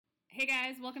Hey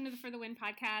guys, welcome to the For the Win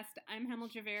podcast. I'm Hemel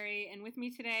Javeri, and with me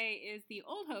today is the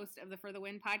old host of the For the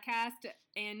Win podcast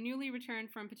and newly returned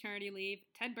from paternity leave,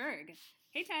 Ted Berg.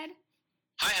 Hey Ted.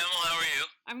 Hi Hemel, how are you?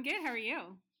 I'm good, how are you?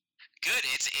 Good,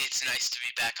 it's nice to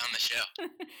be back on the show.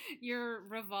 Your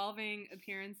revolving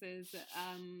appearances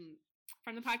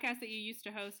from the podcast that you used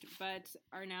to host but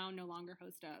are now no longer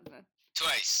host of.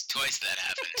 Twice that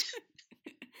happened.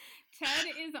 Ted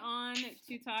is on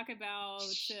to talk about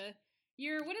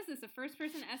what is this, a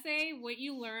first-person essay? What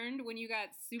you learned when you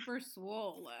got super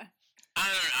swole. I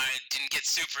didn't get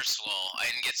super swole.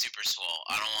 I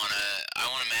want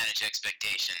to manage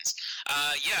expectations.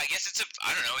 Yeah, I guess it's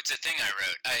a thing I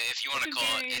wrote. If you want to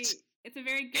call it, it's a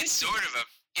very good. It's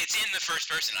it's in the first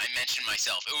person. I mentioned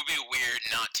myself. It would be weird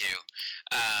not to.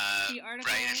 The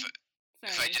article. Right?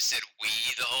 If I just said we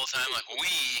the whole time, like we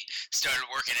started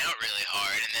working out really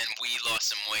hard and then we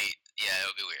lost some weight, yeah, it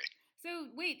would be weird.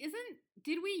 So wait,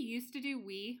 did we used to do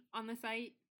we on the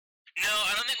site? No,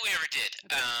 I don't think we ever did.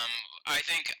 Okay. I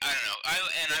don't know.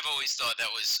 I've always thought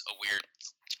that was a weird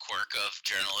quirk of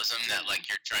journalism that like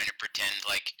you're trying to pretend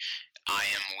like I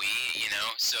am we, you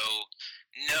know. So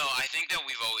no, I think that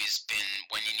we've always been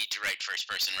when you need to write first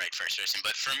person, write first person.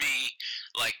 But for me,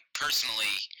 like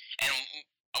personally, and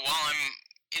while I'm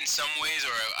in some ways,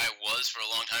 or I was for a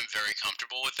long time, very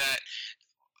comfortable with that.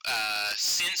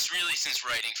 Since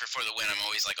writing for the Win, I'm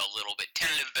always like a little bit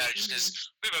tentative about it,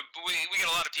 just because we get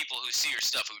a lot of people who see your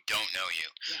stuff who don't know you,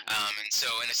 and so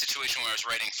in a situation where I was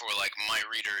writing for like my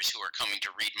readers who are coming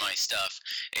to read my stuff,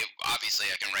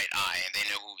 obviously I can write I, and they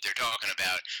know who they're talking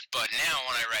about. But now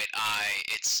when I write I,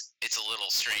 it's a little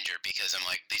stranger because I'm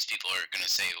like, these people are gonna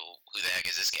say, well, who the heck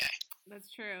is this guy? That's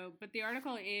true, but the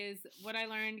article is what I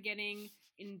learned getting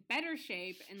in better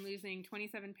shape and losing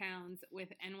 27 pounds with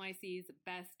NYC's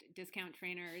best discount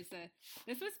trainers.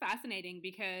 This was fascinating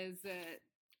because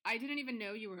I didn't even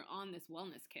know you were on this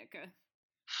wellness kick.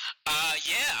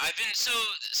 Yeah, I've been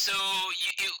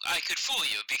I could fool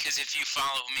you because if you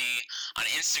follow me on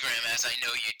Instagram, as I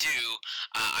know you do,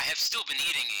 I have still been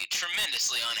eating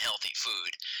tremendously unhealthy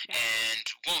food and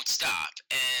won't stop.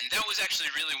 And that was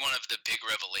actually really one of the big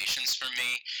revelations for me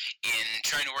in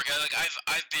trying to work out. Like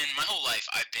I've been my whole life,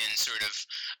 I've been sort of,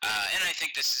 and I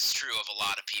think this is true of a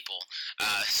lot of people,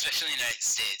 especially in the United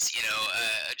States. You know,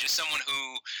 just someone who.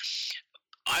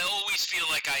 I always feel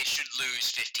like I should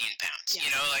lose 15 pounds, you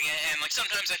know, like, and like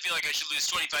sometimes I feel like I should lose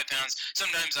 25 pounds.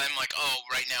 Sometimes I'm like, oh,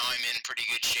 right now I'm in pretty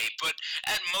good shape. But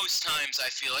at most times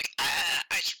I feel like,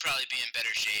 I should probably be in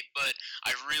better shape. But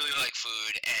I really like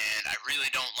food and I really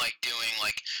don't like doing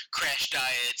like crash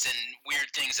diets and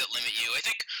weird things that limit you. I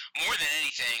think more than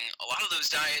anything, a lot of those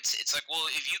diets, it's like, well,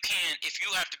 if you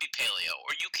have to be paleo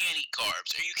or you can't eat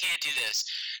carbs or you can't do this,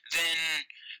 then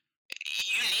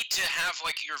you need to have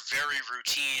like your very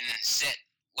routine set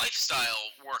lifestyle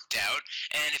worked out,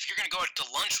 and if you're going to go out to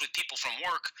lunch with people from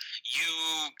work, you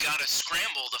gotta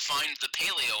scramble to find the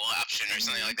paleo option or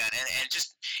something like that, and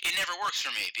just it never works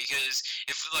for me because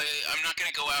if like I'm not going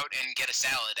to go out and get a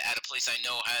salad at a place I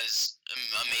know has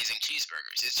amazing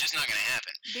cheeseburgers. It's just not going to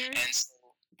happen.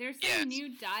 There's some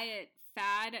new diet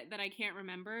fad that I can't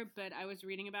remember, but I was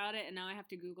reading about it and now I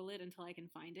have to Google it until I can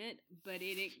find it. But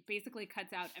it basically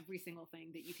cuts out every single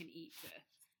thing that you can eat.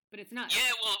 But it's not.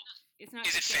 Yeah, well, it's not.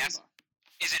 Is it fast?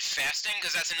 Is it fasting?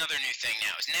 Because that's another new thing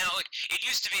now. Now, like it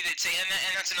used to be, they'd say, and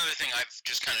that's another thing I've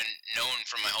just kind of known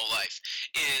from my whole life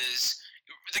is.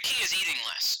 The key is eating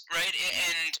less, right?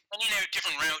 And any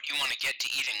different route you want to get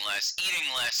to eating less. Eating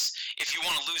less, if you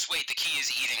want to lose weight, the key is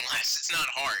eating less. It's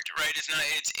not hard, right? It's not.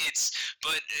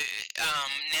 But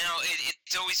now it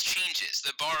always changes.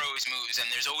 The bar always moves, and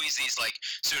there's always these like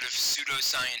sort of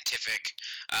pseudoscientific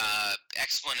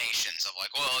explanations of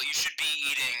like, well, you should be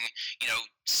eating,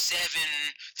 7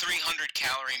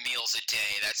 300-calorie meals a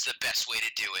day. That's the best way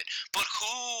to do it. But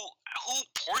who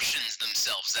portions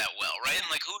themselves that well, right? And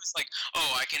like who's like,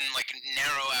 oh, I can like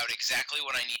narrow out exactly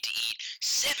what I need to eat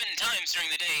 7 times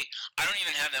during the day. I don't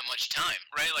even have that much time,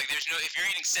 right? Like there's no, if you're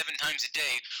eating 7 times a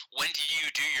day, when do you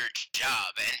do your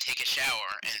job and take a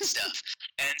shower and stuff?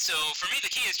 And so for me,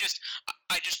 the key is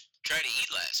I just try to eat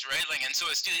less, right? Like, and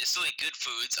so I still eat good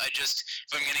foods.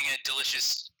 If I'm getting a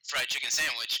delicious fried chicken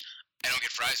sandwich, I don't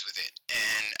get fries with it.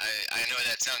 And I know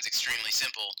that sounds extremely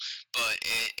simple, but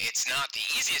it's not the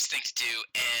easiest thing to do,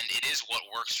 and it is what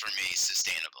works for me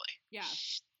sustainably. Yeah.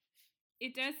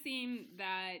 It does seem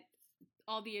that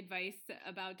all the advice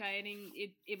about dieting,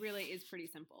 it really is pretty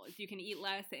simple. If you can eat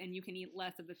less and you can eat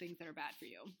less of the things that are bad for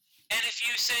you. And if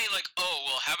you say like, oh,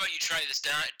 well, how about you try this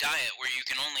diet where you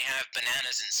can only have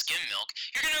bananas and skim milk,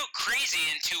 you're going to go crazy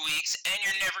in 2 weeks, and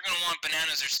you're never going to want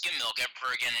bananas or skim milk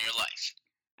ever again in your life.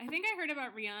 I think I heard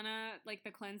about Rihanna, like the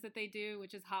cleanse that they do,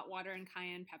 which is hot water and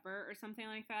cayenne pepper or something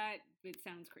like that. It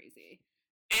sounds crazy.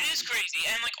 It is crazy,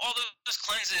 and like all those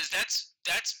cleanses, that's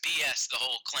BS. The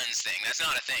whole cleanse thing, that's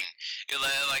not a thing.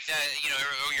 Like that,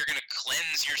 or you're gonna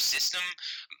cleanse your system.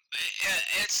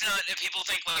 It's not. People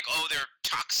think like, oh, they're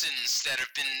toxins that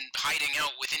have been hiding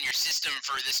out within your system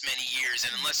for this many years,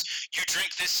 and unless you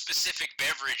drink this specific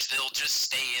beverage, they'll just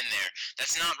stay in there.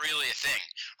 That's not really a thing,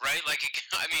 right? Like,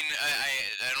 I mean,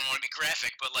 I don't want to be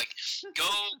graphic, but like, go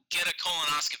get a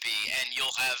colonoscopy and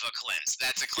you'll have a cleanse.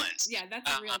 That's a cleanse. Yeah, that's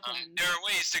a real cleanse. There are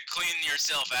ways to clean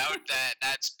yourself out.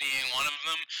 That's being one of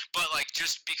them. But like,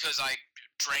 just because I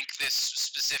drank this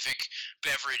specific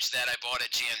beverage that I bought at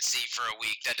GNC for a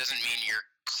week, that doesn't mean you're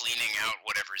cleaning out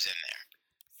whatever's in there.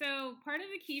 So part of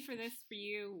the key for this for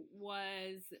you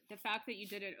was the fact that you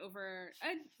did it over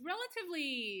a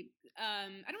relatively, I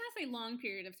don't want to say long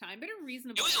period of time, but a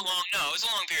reasonable. It was a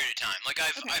long period of time. Like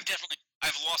I've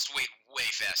lost weight way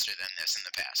faster than this in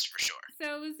the past, for sure.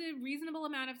 So it was a reasonable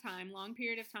amount of time, long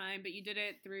period of time, but you did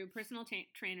it through personal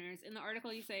trainers. In the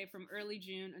article, you say from early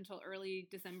June until early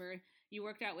December, you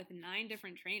worked out with 9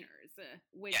 different trainers,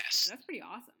 which that's pretty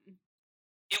awesome.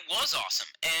 It was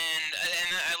awesome, and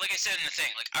like I said in the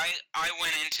thing, like I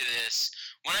went into this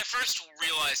when I first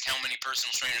realized how many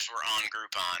personal trainers were on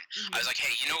Groupon. I was like,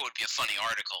 hey, what would be a funny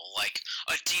article? Like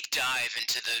a deep dive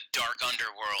into the dark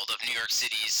underworld of New York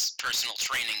City's personal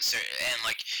training, and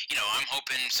like, I'm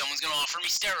hoping someone's gonna offer me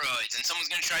steroids, and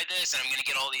someone's gonna try this, and I'm gonna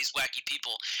get all these wacky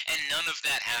people, and none of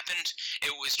that happened.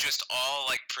 It was just all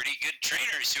like pretty good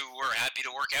trainers who were happy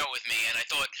to work out with me, and I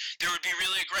thought there would be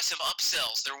really aggressive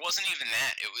upsells. There wasn't even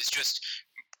that. It was just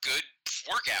good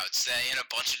workouts in a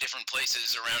bunch of different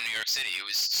places around New York City. It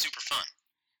was super fun.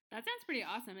 That sounds pretty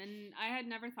awesome, and I had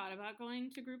never thought about going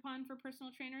to Groupon for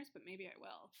personal trainers, but maybe I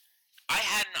will. I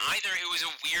hadn't either. It was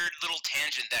a weird little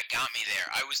tangent that got me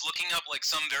there. I was looking up like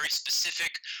some very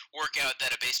specific workout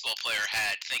that a baseball player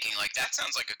had, thinking like, that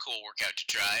sounds like a cool workout to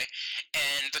try.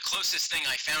 And the closest thing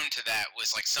I found to that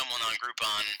was like someone on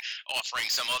Groupon offering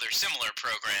some other similar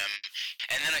program.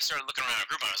 And then I started looking around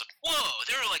at Groupon. I was like, whoa,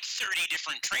 there are like 30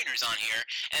 different trainers on here.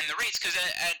 And the rates, because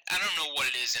I don't know what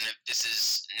it is and if this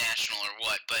is national or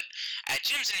what, but at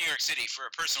gyms in New York City for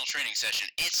a personal training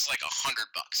session, it's like $100.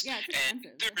 Yeah, it's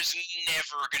expensive. And there's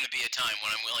never going to be a time when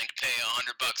I'm willing to pay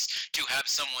 $100 to have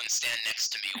someone stand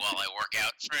next to me while I work out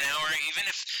for an hour. Even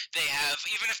if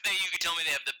you could tell me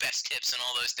they have the best tips and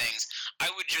all those things,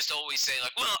 I would just always say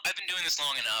like, well, I've been doing this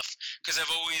long enough, because I've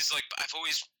always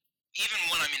even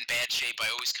when I'm in bad shape,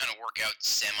 I always kind of work out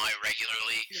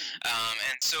semi-regularly. Yeah.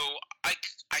 And so I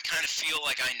kind of feel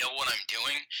like I know what I'm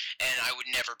doing, and I would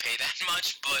never pay that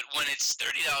much. But when it's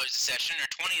 $30 a session or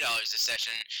 $20 a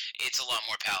session, it's a lot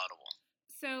more palatable.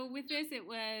 So with this, it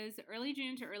was early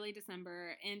June to early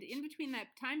December, and in between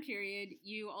that time period,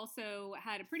 you also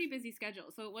had a pretty busy schedule.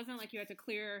 So it wasn't like you had to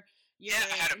clear your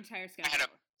entire schedule. I had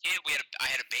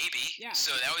a baby,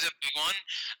 so that was a big one.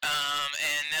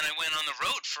 And then I went on the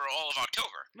road for all of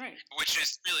October, right? Which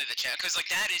is really the challenge, because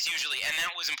like that is usually, and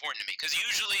that was important to me, because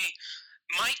usually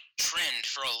my trend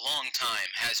for a long time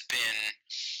has been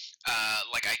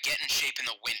like I get in shape in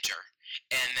the winter,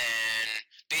 and then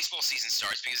baseball season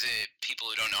starts, because people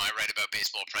who don't know, I write about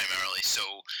baseball primarily, so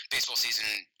baseball season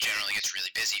generally gets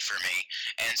really busy for me,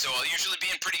 and so I'll usually be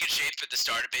in pretty good shape at the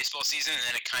start of baseball season, and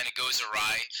then it kind of goes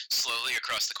awry slowly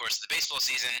across the course of the baseball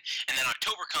season, and then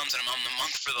October comes and I'm on the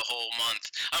road for the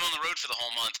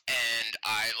whole month, and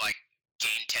I like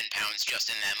gain 10 pounds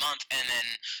just in that month, and then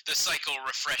the cycle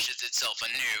refreshes itself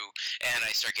anew, and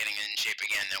I start getting in shape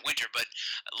again that winter. But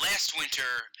last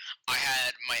winter,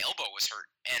 my elbow was hurt,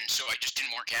 and so I just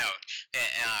didn't work out.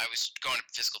 And I was going to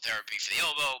physical therapy for the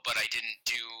elbow, but I didn't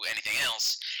do anything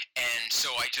else, and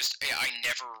so I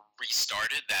never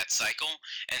restarted that cycle,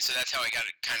 and so that's how I got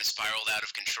it kind of spiraled out of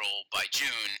control by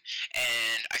June.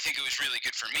 And I think it was really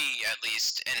good for me, at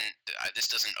least, and this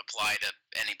doesn't apply to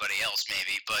anybody else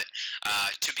maybe, but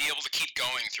to be able to keep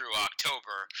going through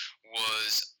October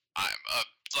was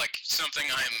like something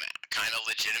I'm kind of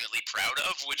legitimately proud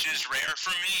of, which is rare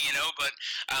for me, but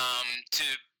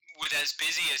with as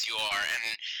busy as you are,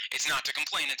 and it's not to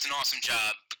complain, it's an awesome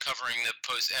job. Covering the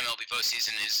MLB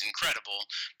postseason is incredible,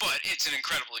 but it's an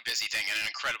incredibly busy thing and an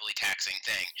incredibly taxing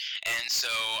thing. And so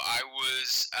I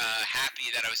was happy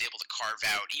that I was able to carve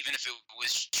out, even if it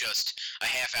was just a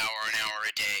half hour, an hour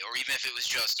a day, or even if it was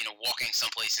just walking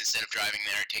someplace instead of driving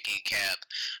there, taking a cab,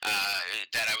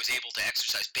 that I was able to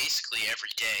exercise basically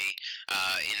every day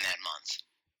in that month.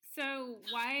 So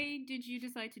why did you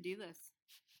decide to do this?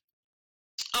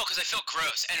 Oh, because I felt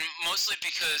gross, and mostly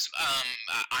because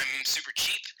I'm super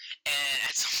cheap, and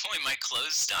at some point my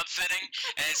clothes stop fitting,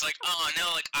 and it's like, oh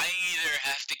no, like I either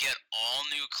have to get all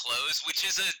new clothes, which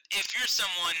is a if you're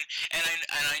someone, and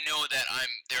I know that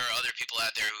there are other people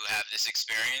out there who have this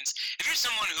experience. If you're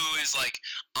someone who is like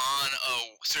on a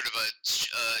sort of a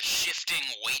shifting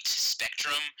weight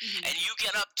spectrum, Hmm. and you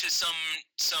get up to some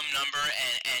number,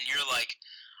 and you're like,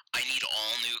 I need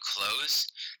all new clothes.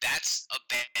 That's a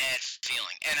bad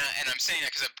feeling, and I'm saying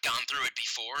that because I've gone through it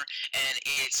before, and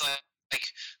it's like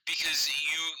because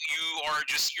you are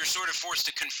just you're sort of forced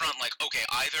to confront like, okay,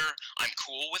 either I'm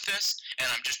cool with this and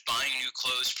I'm just buying new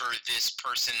clothes for this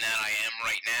person that I am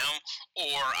right now,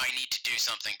 or I need to do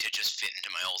something to just fit into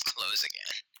my old clothes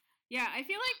again. Yeah, I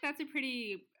feel like that's a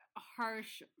pretty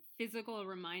harsh physical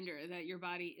reminder that your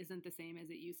body isn't the same as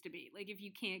it used to be. Like if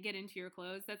you can't get into your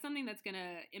clothes, that's something that's going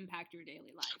to impact your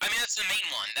daily life. I mean, that's the main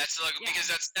one. That's like Yeah. because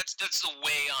that's the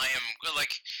way I am.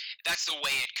 Like that's the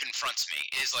way it confronts me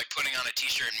is like putting on a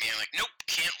T-shirt and being like, nope,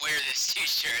 can't wear this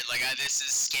T-shirt. Like this is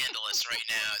scandalous right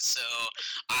now. So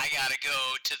I gotta go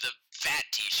to the fat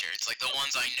T-shirts, like the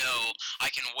ones I know I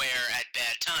can wear at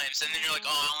bad times. And then you're like,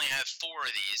 oh, I only have four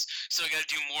of these, so I gotta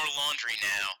do more laundry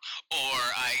now, or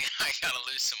I gotta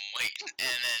lose some weight.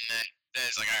 And then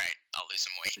it's like, all right, I'll lose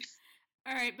some weight.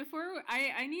 All right,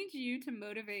 I need you to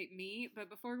motivate me, but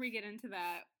before we get into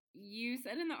that, you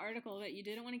said in the article that you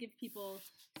didn't want to give people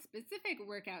specific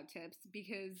workout tips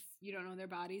because you don't know their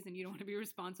bodies and you don't want to be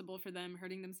responsible for them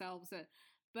hurting themselves.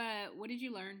 But what did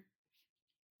you learn?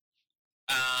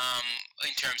 Um,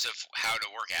 in terms of how to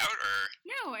work out, or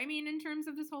No, I mean in terms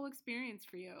of this whole experience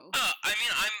for you. I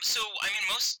mean, I mean,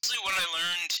 mostly what I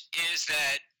learned is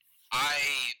that I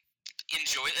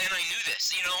enjoy, and I knew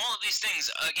this, all of these things,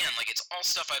 again, like it's all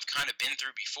stuff I've kind of been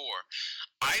through before.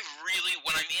 I really,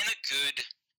 when I'm in a good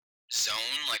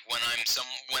zone, like when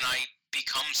I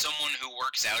become someone who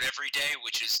works out every day,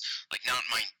 which is like not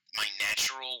my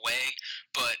natural way,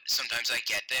 but sometimes I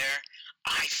get there,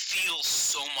 I feel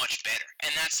so much better.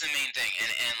 And that's the main thing.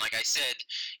 And like I said,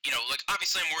 like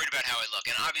obviously I'm worried about how I look,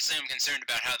 and obviously I'm concerned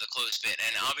about how the clothes fit,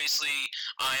 and obviously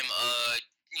I'm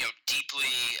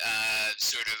deeply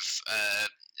sort of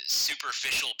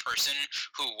superficial person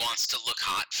who wants to look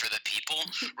hot for the people,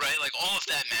 right? Like all of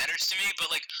that matters to me, but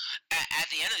like at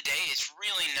the end of the day, it's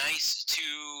really nice to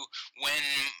when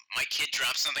my kid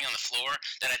drops something on the floor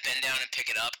that I bend down and pick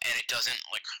it up and it doesn't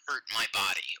like hurt my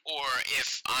body. Or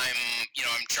if I'm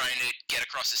trying to get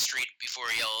across the street before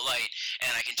a yellow light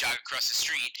and I can jog across the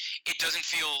street, it doesn't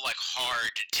feel like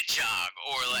hard to jog.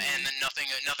 Or and Mm-hmm.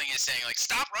 then nothing is saying like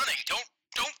stop running, don't.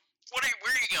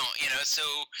 Where are you going? So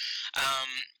um,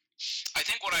 I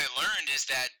think what I learned is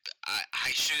that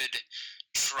I should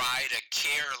try to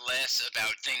care less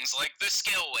about things like the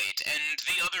scale weight and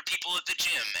the other people at the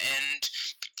gym and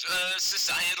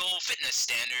societal fitness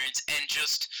standards, and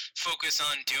just focus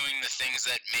on doing the things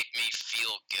that make me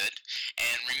feel good,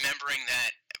 and remembering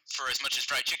that for as much as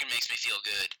fried chicken makes me feel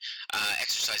good,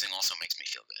 exercising also makes me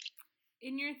feel good.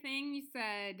 In your thing, you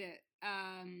said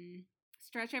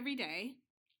stretch every day.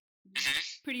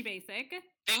 Mhm. Pretty basic. Big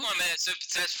Don't one, man. So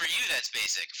that's for you. That's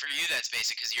basic. For you, that's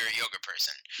basic because you're a yoga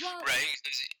person, well, right?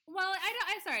 well. I don't.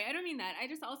 I'm sorry. I don't mean that. I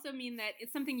just also mean that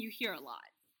it's something you hear a lot,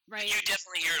 You right?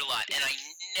 definitely hear it a lot, and Yes.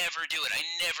 I never do it. I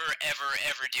never, ever,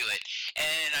 ever do it.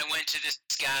 And I went to this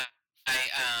guy,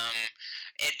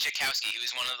 Ed Jakowski. He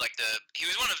was one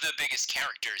of the biggest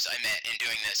characters I met in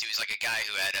doing this. He was like a guy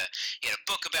who he had a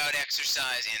book about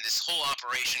exercise and this whole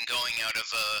operation going out of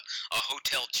a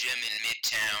hotel gym in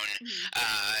Midtown.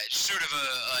 Mm-hmm. Sort of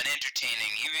an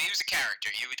entertaining. He was a character.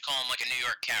 You would call him like a New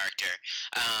York character.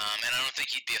 And I don't think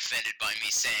he'd be offended by me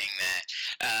saying that.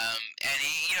 And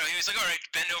he was like, all right,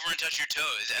 bend over and touch your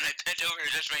toes. And I bent over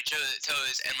and touched my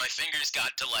toes, and my fingers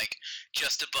got to like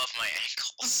just above my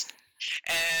ankles.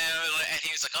 And he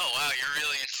was like, "Oh wow, you're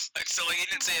really so like he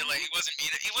didn't say it like Oh,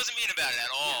 he wasn't mean about it at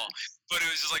all, yeah. but it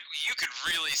was just like you could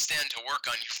really stand to work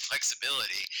on your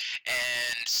flexibility."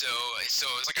 And so I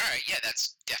was like, "All right, yeah,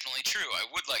 that's definitely true. I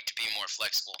would like to be more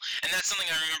flexible." And that's something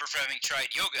I remember from having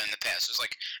tried yoga in the past. Was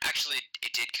like actually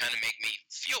it did kind of make me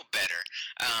feel better.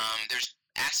 There's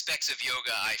aspects of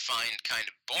yoga I find kind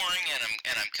of boring, and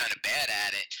I'm kind of bad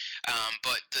at it.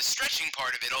 But the stretching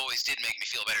part of it always did make me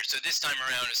feel better. So this time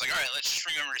around, it's like, all right, let's just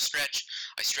remember to stretch.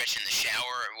 I stretch in the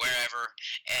shower or wherever,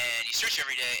 and you stretch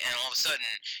every day, and all of a sudden,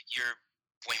 you're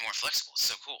way more flexible. It's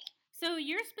so cool. So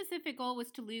your specific goal was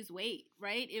to lose weight,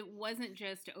 right? It wasn't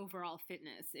just overall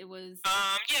fitness. It was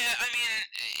Yeah, I mean,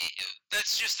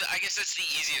 that's just I guess that's the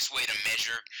easiest way to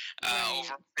measure Right.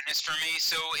 overall fitness for me.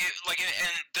 So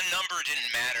and the number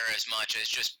didn't matter as much as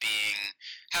just being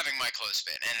having my clothes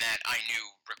fit, and that I knew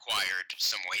required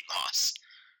some weight loss.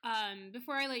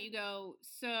 Before I let you go,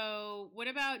 so what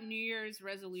about New Year's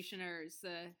resolutioners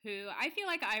who I feel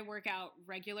like I work out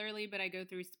regularly, but I go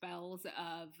through spells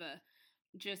of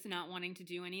just not wanting to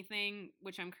do anything,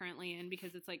 which I'm currently in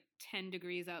because it's like 10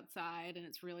 degrees outside and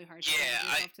it's really hard to Yeah, get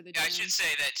yourself to the I should gym.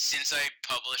 say that since I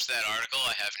published that article,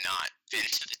 I have not been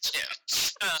to the gym,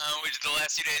 which the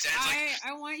last 2 days, and it's like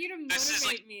I want you to this is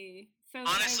like motivate me so that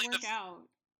I honestly the work out.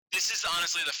 this is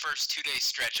honestly the first 2 day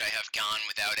stretch I have gone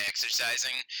without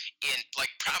exercising in like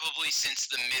probably since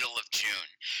the middle of June,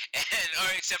 and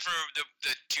or except for the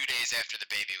 2 days after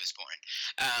the baby was born.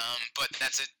 But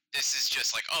that's it. This is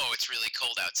just like, oh, it's really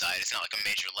cold outside. It's not like a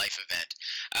major life event.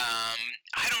 Um,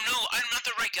 I don't know. I'm not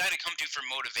the right guy to come to for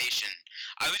motivation.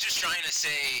 I was just trying to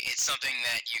say it's something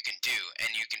that you can do and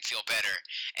you can feel better.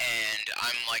 And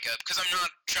I'm like because I'm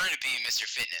not trying to be Mr.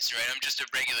 Fitness, right? I'm just a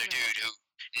regular Right. dude who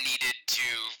needed to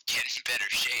get in better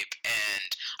shape, and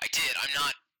I did. I'm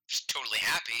not totally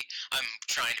happy. I'm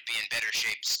trying to be in better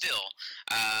shape still,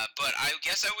 but I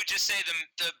guess I would just say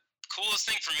the coolest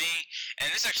thing for me, and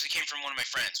this actually came from one of my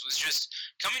friends, was just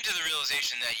coming to the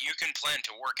realization that you can plan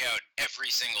to work out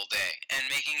every single day and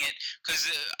making it because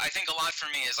I think a lot for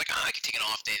me is like, oh, I could take an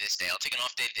off day this day. I'll take an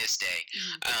off day this day,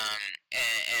 Mhm.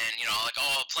 and you know, like,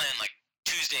 oh, I'll plan like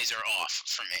Tuesdays are off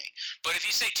for me. But if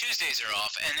you say Tuesdays are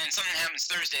off, and then something happens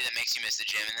Thursday that makes you miss the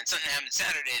gym, and then something happens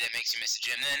Saturday that makes you miss the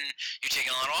gym, then you're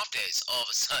taking a lot of off days all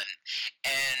of a sudden.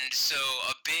 And so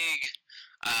a big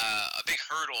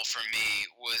hurdle for me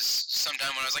was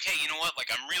sometime when I was like, hey, you know what? Like,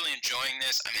 I'm really enjoying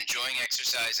this. I'm enjoying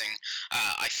exercising.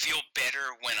 I feel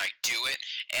better when I do it,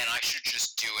 and I should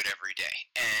just do it every day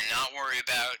and not worry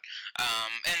about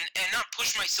and not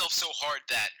push myself so hard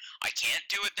that I can't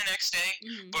do it the next day,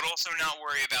 Mhm. but also not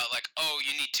worry about like, oh,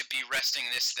 you need to be resting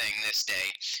this thing this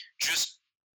day. Just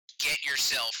get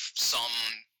yourself some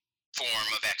form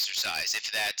of exercise.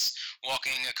 If that's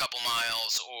walking a couple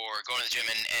miles or going to the gym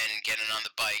and getting on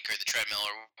the bike or the treadmill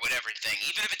or whatever thing,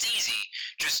 even if it's easy,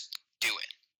 just do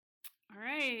it. All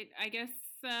right. I guess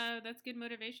that's good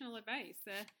motivational advice.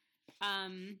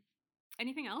 Um,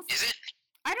 anything else? Is it?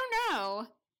 I don't know.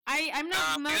 I'm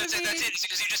not That's motivated. it.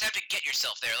 Because you just have to get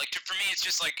yourself there. Like for me, it's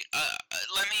just like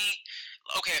let me.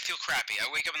 Okay, I feel crappy. I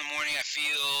wake up in the morning. I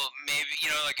feel maybe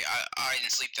like I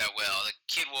didn't sleep that well. The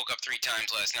kid woke up 3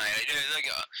 times last night. I did like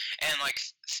and like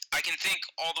I can think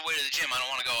all the way to the gym. I don't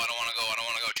want to go. I don't want to go. I don't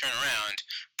want to go. Turn around.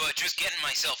 But just getting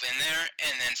myself in there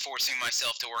and then forcing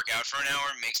myself to work out for an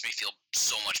hour makes me feel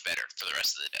so much better for the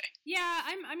rest of the day. Yeah,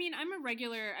 I mean, I'm a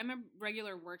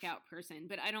regular workout person,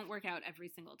 but I don't work out every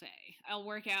single day. I'll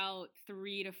work out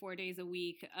 3 to 4 days a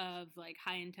week of like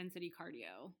high intensity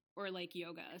cardio or like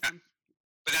yoga.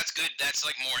 But that's good. That's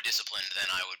like more disciplined than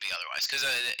I would be otherwise. Because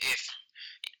if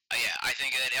yeah, I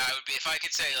think that I would be if I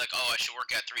could say like, oh, I should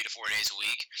work out 3 to 4 days a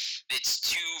week. It's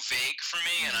too vague for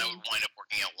me, and I would Mhm. wind up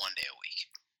working out one day a week.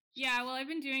 Yeah, well, I've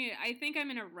been doing it. I think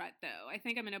I'm in a rut though. I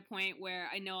think I'm in a point where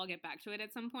I know I'll get back to it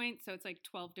at some point. So it's like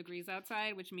 12 degrees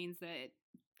outside, which means that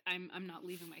I'm not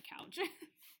leaving my couch.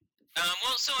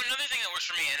 Well, so another thing that works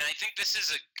for me, and I think this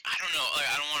is I don't know,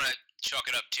 I don't want to chalk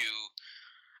it up to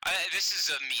this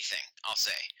is a me thing, I'll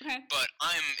say, Okay. but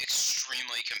I'm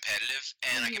extremely competitive,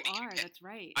 Oh, and you are. That's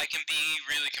right. I can be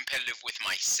really competitive with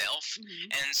myself,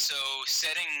 Hmm. and so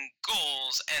setting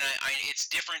goals, and it's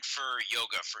different for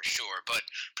yoga for sure, but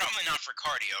probably not for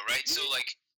cardio, right? So Hmm.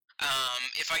 like,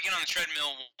 if I get on the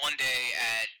treadmill one day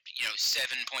at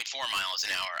 7.4 miles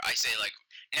an hour, I say like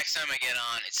next time I get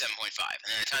on it's 7.5, and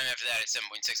then the time after that it's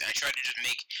 7.6, and I try to just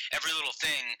make every little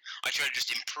thing. I try to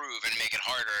just improve and make it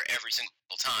harder every single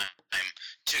time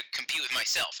to compete with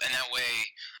myself, and that way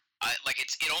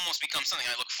it almost becomes something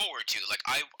I look forward to. Like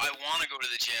I want to go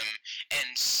to the gym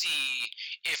and see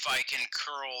if I can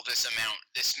curl this amount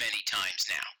this many times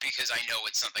now because I know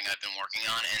it's something I've been working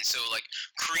on. And so like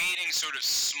creating sort of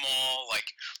small like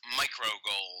micro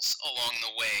goals along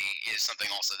the way is something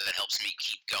also that helps me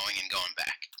keep going and going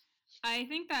back. I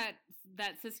think that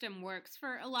that system works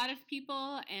for a lot of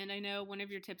people, and I know one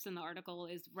of your tips in the article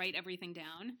is write everything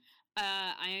down.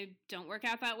 I don't work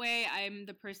out that way. I'm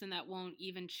the person that won't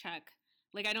even check.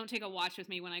 Like, I don't take a watch with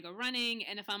me when I go running,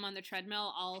 and if I'm on the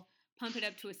treadmill, I'll pump it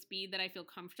up to a speed that I feel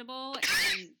comfortable,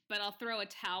 but I'll throw a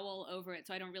towel over it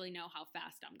so I don't really know how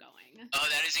fast I'm going. Oh,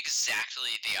 that is exactly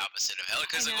the opposite of hell.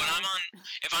 Because like,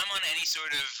 if I'm on any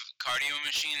sort of cardio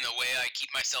machine, the way I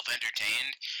keep myself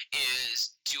entertained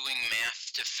is doing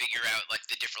math to figure out like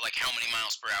the different, like how many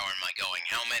miles per hour am I going?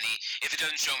 How many? If it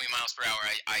doesn't show me miles per hour,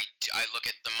 I look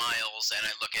at the miles and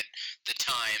I look at the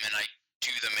time and I do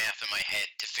the math in my head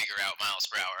to figure out miles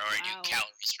per hour, or I do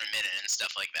calories per minute and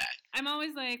stuff like that. I'm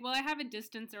always like, well, I have a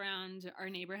distance around our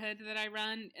neighborhood that I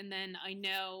run, and then I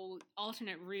know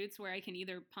alternate routes where I can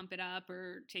either pump it up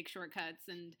or take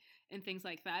shortcuts and things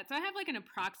like that. So I have like an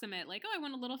approximate, like, oh, I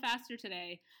went a little faster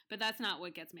today, but that's not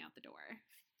what gets me out the door.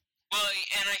 Well,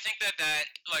 and I think that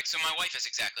like, so my wife is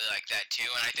exactly like that too,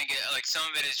 and I think like some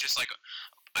of it is just like,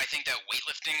 I think that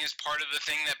weightlifting is part of the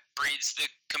thing that breeds the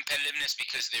competitiveness,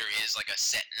 because there is like a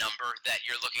set number that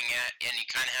you're looking at, and you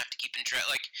kind of have to keep in track.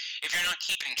 Like, if you're not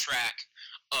keeping track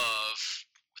of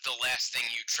the last thing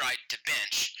you tried to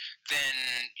bench, then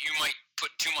you might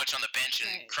put too much on the bench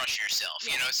and crush yourself,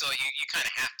 you know? So you kind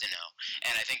of have to know.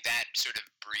 And I think that sort of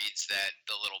breeds the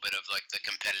little bit of like the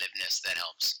competitiveness that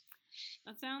helps.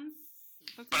 That sounds...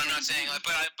 But I'm not saying, like,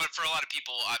 but for a lot of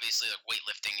people, obviously, like,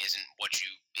 weightlifting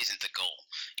isn't the goal.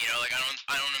 You know, like, I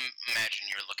don't imagine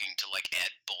you're looking to like add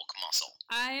bulk muscle.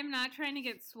 I am not trying to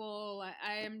get swole.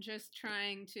 I am just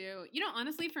trying to,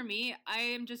 honestly, for me, I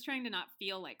am just trying to not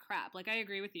feel like crap. Like, I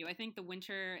agree with you. I think the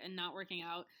winter and not working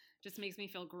out just makes me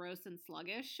feel gross and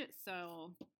sluggish.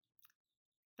 So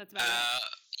that's about it.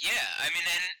 Yeah, I mean,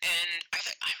 and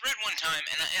I read one time,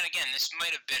 and again, this might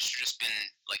have just been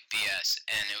like BS,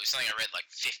 and it was something I read like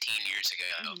 15 years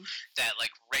ago, that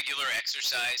like regular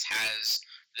exercise has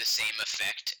the same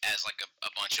effect as like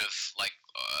a bunch of like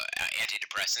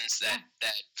antidepressants that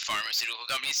pharmaceutical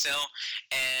companies sell,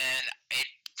 and it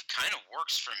kind of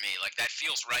works for me. Like, that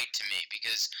feels right to me,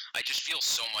 because I just feel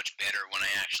so much better when I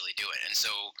actually do it. And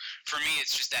so for me,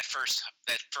 it's just that first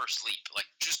leap, like,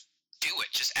 just do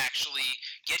it. Just actually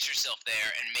get yourself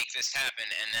there and make this happen,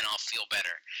 and then I'll feel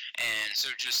better. And so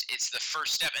it's the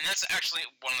first step. And that's actually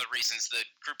one of the reasons the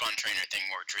Groupon trainer thing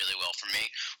worked really well for me,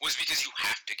 was because you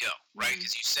have to go, right?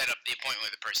 Because you set up the appointment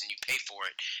with the person, you pay for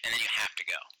it, and then you have to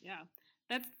go. Yeah.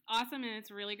 That's awesome, and it's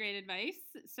really great advice.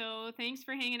 So thanks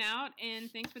for hanging out,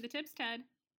 and thanks for the tips, Ted.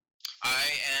 I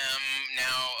am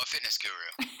now a fitness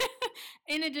guru.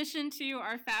 In addition to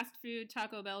our fast food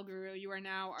Taco Bell guru, you are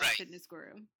now our fitness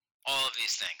guru. All of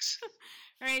these things.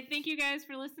 All right. Thank you guys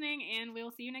for listening, and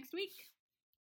we'll see you next week.